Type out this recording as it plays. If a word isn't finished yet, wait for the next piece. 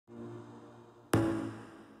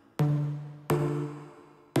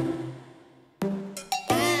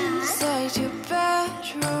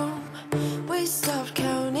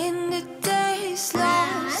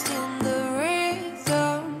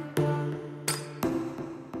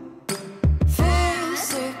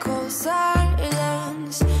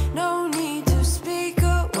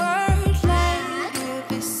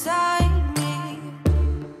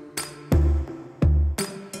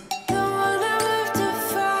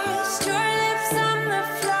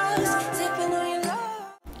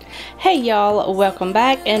Hey y'all, welcome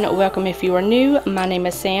back and welcome if you are new. My name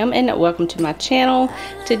is Sam and welcome to my channel.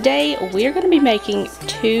 Today we're going to be making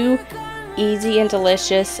two easy and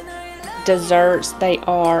delicious desserts. They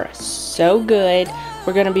are so good.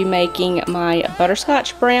 We're going to be making my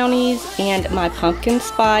butterscotch brownies and my pumpkin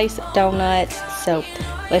spice donuts. So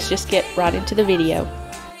let's just get right into the video.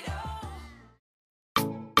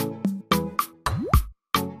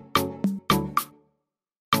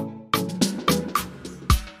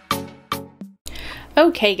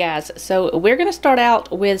 Okay guys, so we're going to start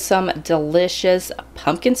out with some delicious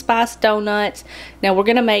pumpkin spice donuts. Now we're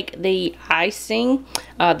going to make the icing,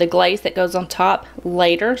 the glaze that goes on top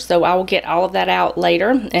later. So I will get all of that out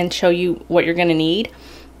later and show you what you're going to need.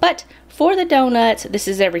 But for the donuts, this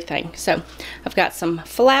is everything. So I've got some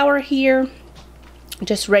flour here,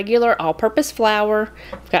 just regular all-purpose flour.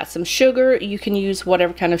 I've got some sugar. You can use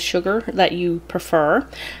whatever kind of sugar that you prefer.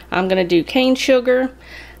 I'm going to do cane sugar.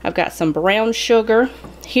 I've got some brown sugar.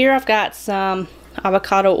 Here I've got some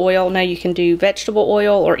avocado oil. Now you can do vegetable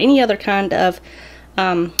oil or any other kind of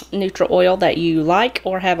neutral oil that you like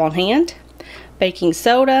or have on hand. Baking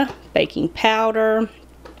soda, baking powder,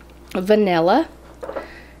 vanilla,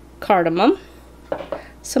 cardamom,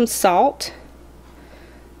 some salt,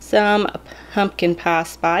 some pumpkin pie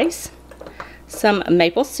spice, some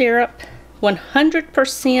maple syrup,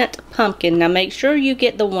 100% pumpkin. Now make sure you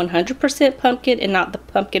get the 100% pumpkin and not the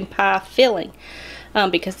pumpkin pie filling,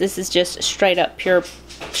 because this is just straight up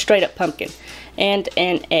pumpkin, and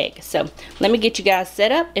an egg. So let me get you guys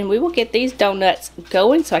set up and we will get these donuts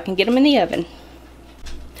going so I can get them in the oven.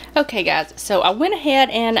 Okay guys, so I went ahead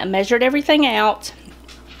and measured everything out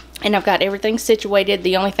and I've got everything situated.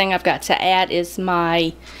 The only thing I've got to add is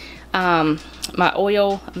my my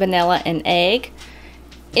oil, vanilla, and egg.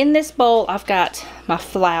 In this bowl, I've got my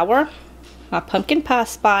flour, my pumpkin pie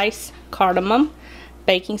spice, cardamom,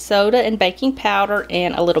 baking soda and baking powder,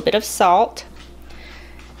 and a little bit of salt.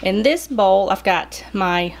 In this bowl, I've got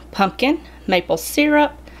my pumpkin, maple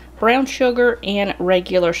syrup, brown sugar, and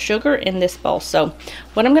regular sugar in this bowl. So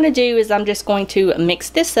what I'm going to do is I'm just going to mix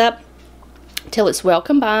this up till it's well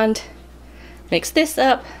combined. Mix this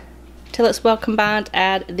up till it's well combined.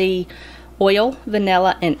 Add the oil,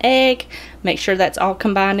 vanilla, and egg. Make sure that's all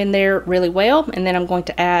combined in there really well, and then I'm going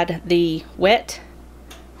to add the wet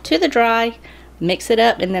to the dry, mix it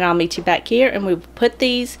up, and then I'll meet you back here and we'll put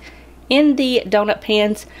these in the donut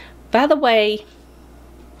pans. By the way,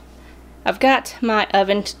 I've got my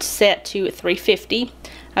oven set to 350.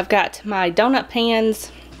 I've got my donut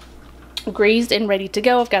pans greased and ready to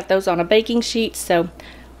go. I've got those on a baking sheet, so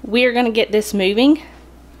we're going to get this moving.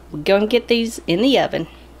 We're going to get these in the oven.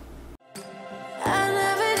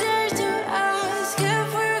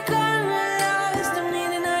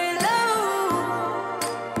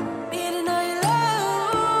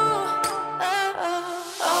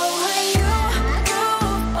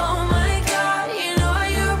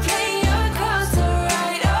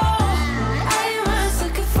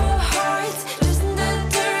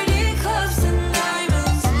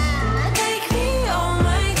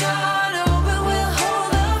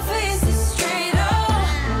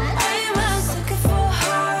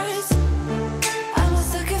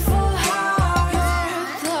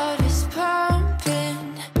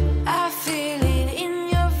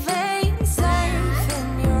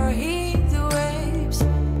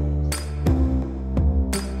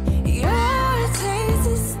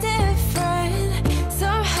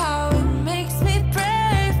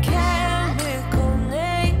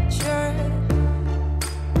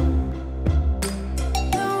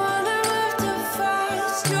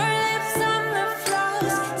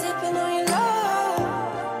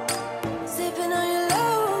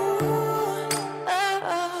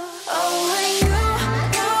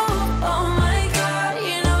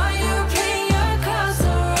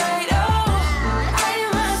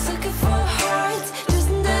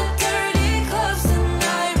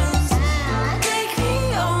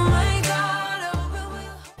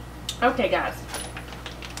 Okay guys,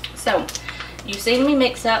 so you've seen me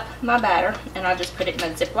mix up my batter and I just put it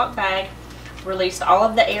in a Ziploc bag, released all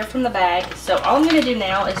of the air from the bag. So all I'm going to do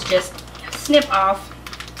now is just snip off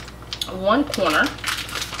one corner.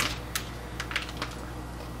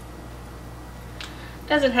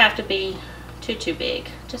 Doesn't have to be too big,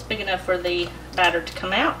 just big enough for the batter to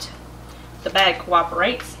come out. The bag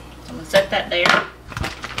cooperates. So I'm going to set that there.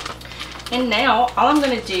 And now all I'm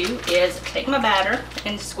going to do is take my batter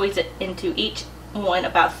and squeeze it into each one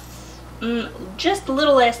about just a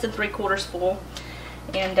little less than 3/4 full,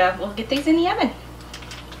 and we'll get these in the oven.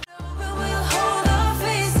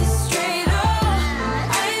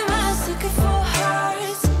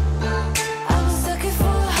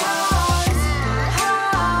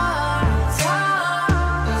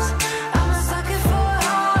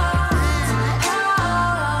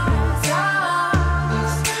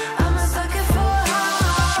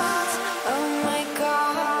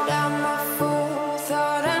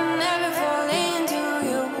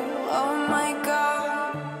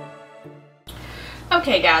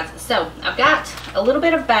 So I've got a little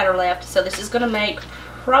bit of batter left, so this is going to make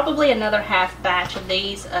probably another half batch of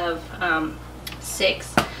these of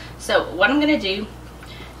 6. So what I'm going to do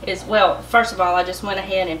is, well, first of all, I just went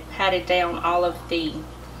ahead and patted down all of the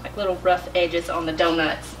like little rough edges on the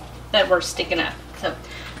donuts that were sticking up. So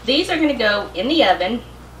these are going to go in the oven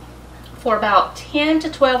for about 10 to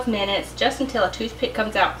 12 minutes, just until a toothpick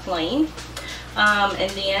comes out clean.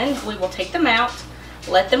 And then we will take them out,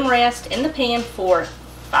 let them rest in the pan for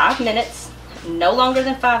 5 minutes, no longer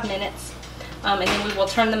than 5 minutes. And then we will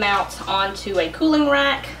turn them out onto a cooling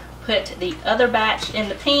rack, put the other batch in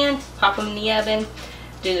the pan, pop them in the oven,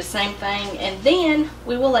 do the same thing, and then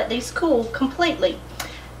we will let these cool completely.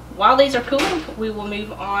 While these are cooling, we will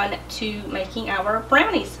move on to making our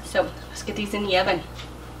brownies. So let's get these in the oven.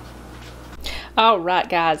 Alright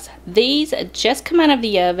guys, these just come out of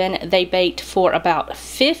the oven. They baked for about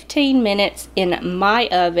 15 minutes in my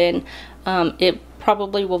oven. It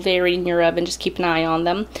probably will vary in your oven, just keep an eye on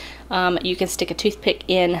them. You can stick a toothpick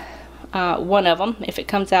in one of them. If it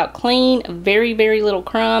comes out clean, very little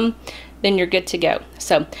crumb, then you're good to go.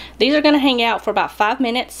 So these are going to hang out for about 5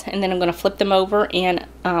 minutes, and then I'm going to flip them over and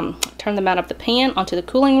turn them out of the pan onto the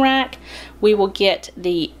cooling rack. We will get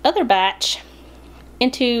the other batch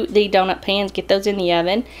into the donut pans, get those in the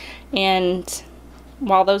oven, and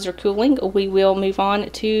while those are cooling, we will move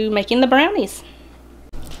on to making the brownies.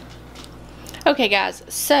 Okay guys,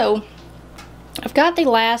 so I've got the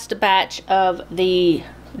last batch of the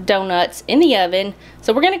donuts in the oven,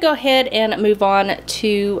 so we're going to go ahead and move on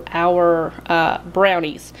to our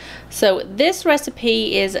brownies. So this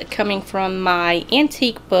recipe is coming from my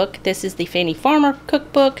antique book. This is the Fannie Farmer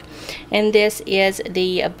cookbook, and this is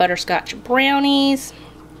the butterscotch brownies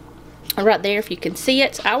right there, if you can see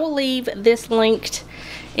it. I will leave this linked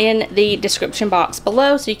in the description box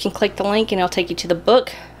below, so you can click the link and it'll take you to the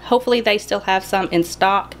book. Hopefully they still have some in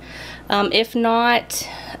stock. If not,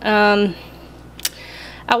 I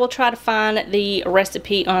will try to find the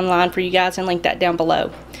recipe online for you guys and link that down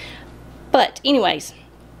below. But anyways,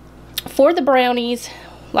 for the brownies,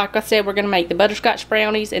 like I said, we're going to make the butterscotch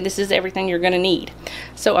brownies, and this is everything you're going to need.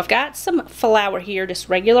 So I've got some flour here, just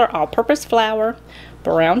regular all-purpose flour,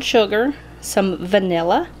 brown sugar, some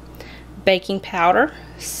vanilla, baking powder,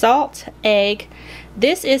 salt, egg.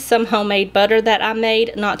 This is some homemade butter that I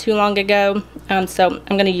made not too long ago, so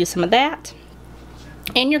I'm going to use some of that.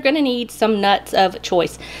 And you're going to need some nuts of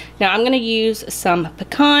choice. Now I'm going to use some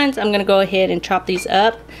pecans. I'm going to go ahead and chop these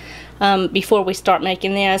up before we start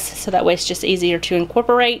making this, so that way it's just easier to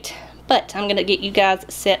incorporate. But I'm going to get you guys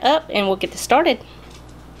set up and we'll get this started.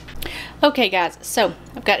 Okay guys, so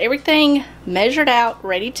I've got everything measured out,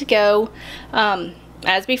 ready to go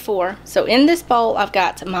as before. So in this bowl I've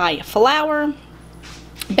got my flour,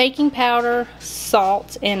 baking powder,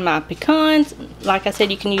 salt, and my pecans. Like I said,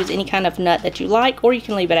 you can use any kind of nut that you like, or you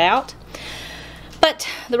can leave it out. But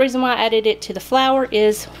the reason why I added it to the flour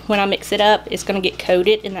is when I mix it up, it's going to get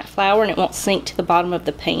coated in that flour and it won't sink to the bottom of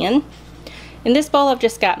the pan. In this bowl I've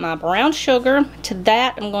just got my brown sugar. To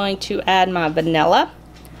that I'm going to add my vanilla,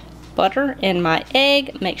 butter, and my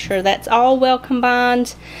egg. Make sure that's all well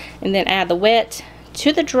combined, and then add the wet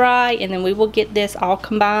to the dry, and then we will get this all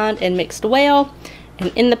combined and mixed well and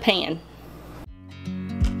in the pan.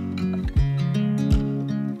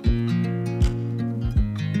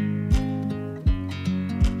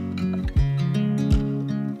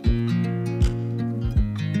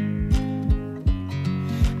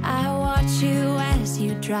 I watch you as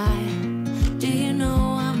you drive. Do you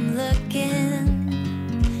know I'm looking?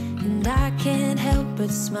 And I can't help but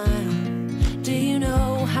smile. Do you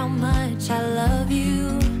know how much I love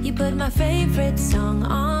you? You put my favorite song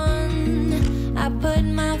on, I put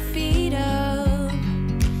my feet up,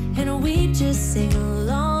 and we just sing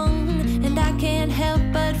along. And I can't help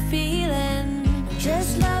but feeling,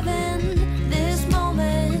 just loving this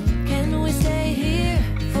moment. Can we stay here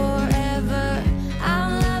forever?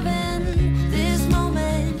 I'm loving this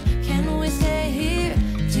moment. Can we stay here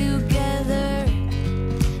together?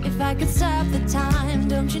 If I could stop the time,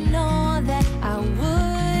 don't you know that I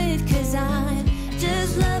would? 'Cause I'm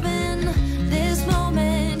just loving this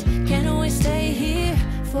moment. Can we stay here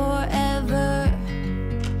forever?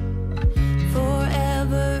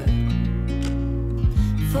 Forever.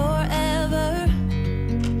 Forever.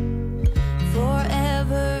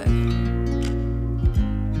 Forever.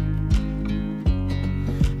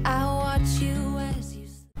 I watch you as you...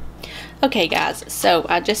 Okay guys, so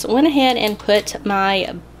I just went ahead and put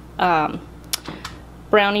my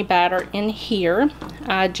brownie batter in here.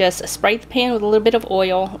 I just sprayed the pan with a little bit of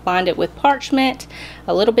oil, lined it with parchment,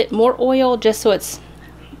 a little bit more oil, just so it's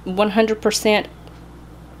 100%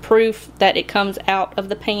 proof that it comes out of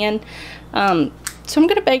the pan. So I'm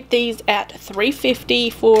going to bake these at 350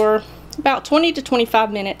 for about 20 to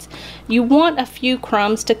 25 minutes. You want a few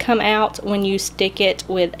crumbs to come out when you stick it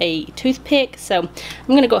with a toothpick. So I'm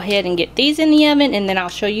going to go ahead and get these in the oven, and then I'll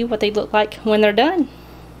show you what they look like when they're done.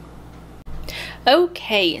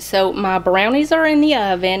 Okay, so my brownies are in the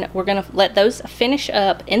oven. We're going to let those finish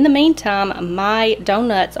up. In the meantime, my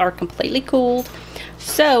donuts are completely cooled.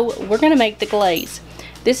 So we're going to make the glaze.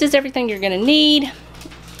 This is everything you're going to need.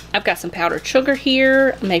 I've got some powdered sugar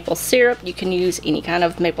here, maple syrup. You can use any kind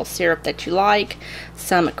of maple syrup that you like.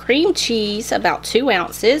 Some cream cheese, about 2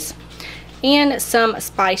 ounces. And some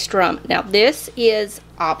spiced rum. Now this is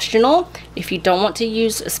optional. If you don't want to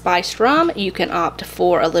use spiced rum, you can opt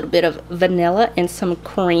for a little bit of vanilla and some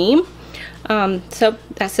cream. So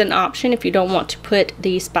that's an option if you don't want to put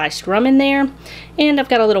the spiced rum in there. And I've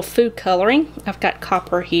got a little food coloring. I've got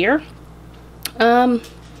copper here. I'm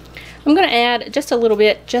going to add just a little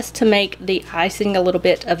bit just to make the icing a little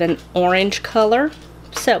bit of an orange color.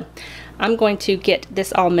 So I'm going to get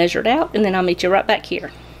this all measured out, and then I'll meet you right back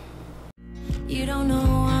here. You don't know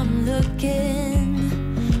I'm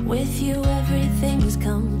looking. With you everything's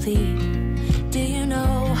complete. Do you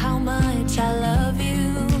know how much I love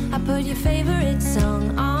you? I put your favorite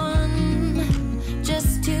song on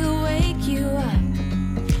just to wake you up.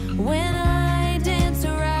 When I dance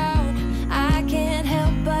around, I can't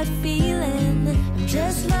help but feeling. I'm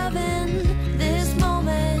just loving this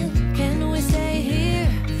moment. Can we stay here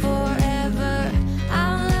forever?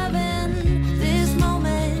 I'm loving this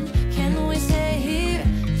moment. Can we stay here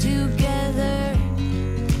together?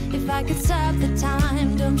 If I could stop the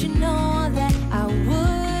time, don't you know that I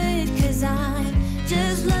would? 'Cause I'm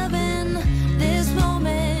just loving this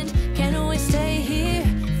moment. Can we stay here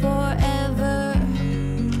forever?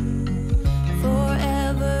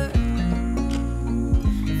 Forever.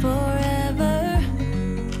 Forever.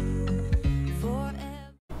 Forever.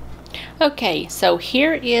 Okay, so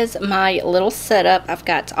here is my little setup. I've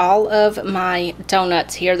got all of my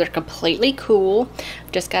donuts here. They're completely cool.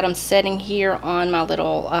 I've just got them sitting here on my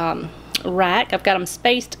little rack. I've got them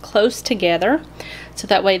spaced close together, so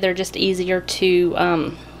that way they're just easier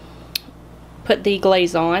to put the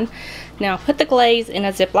glaze on. Now put the glaze in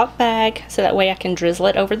a Ziploc bag so that way I can drizzle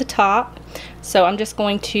it over the top. So I'm just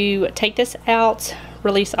going to take this out,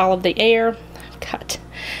 release all of the air.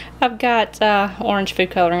 I've got orange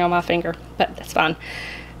food coloring on my finger, but that's fine.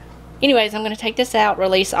 Anyways, I'm going to take this out,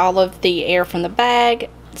 release all of the air from the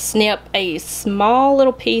bag, snip a small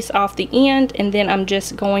little piece off the end, and then I'm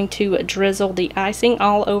just going to drizzle the icing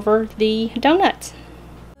all over the donuts.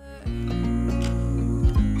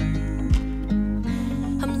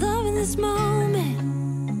 I'm loving this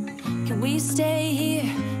moment. Can we stay here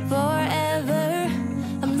forever?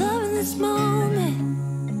 I'm loving this moment.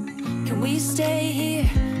 Can we stay here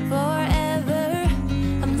forever?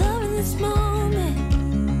 I'm loving this moment.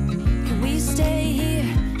 Can we stay here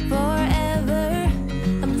forever?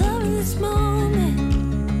 I'm loving this moment.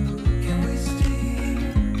 Can we stay here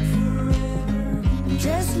forever? I'm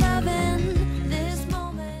just loving this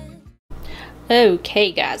moment.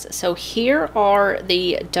 Okay guys, so here are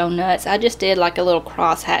the donuts. I just did like a little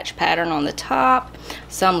cross hatch pattern on the top.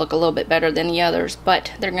 Some look a little bit better than the others,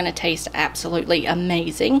 but they're going to taste absolutely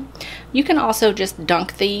amazing. You can also just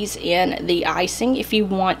dunk these in the icing if you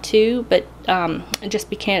want to, but just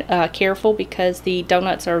be careful because the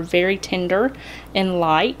donuts are very tender and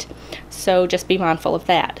light, so just be mindful of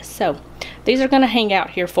that. So these are going to hang out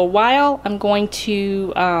here for a while. I'm going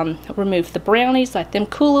to remove the brownies, let them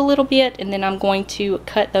cool a little bit, and then I'm going to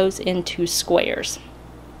cut those into squares.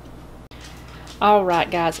 Alright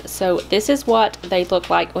guys, so this is what they look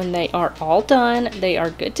like when they are all done. They are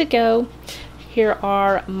good to go. Here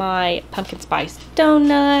are my pumpkin spice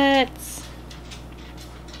donuts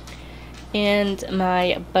and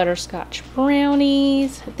my butterscotch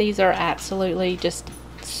brownies. These are absolutely just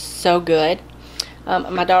so good.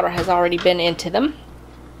 My daughter has already been into them.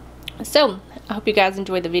 So I hope you guys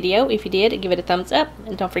enjoyed the video. If you did, give it a thumbs up,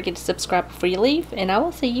 and don't forget to subscribe before you leave, and I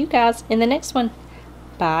will see you guys in the next one.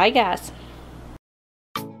 Bye guys.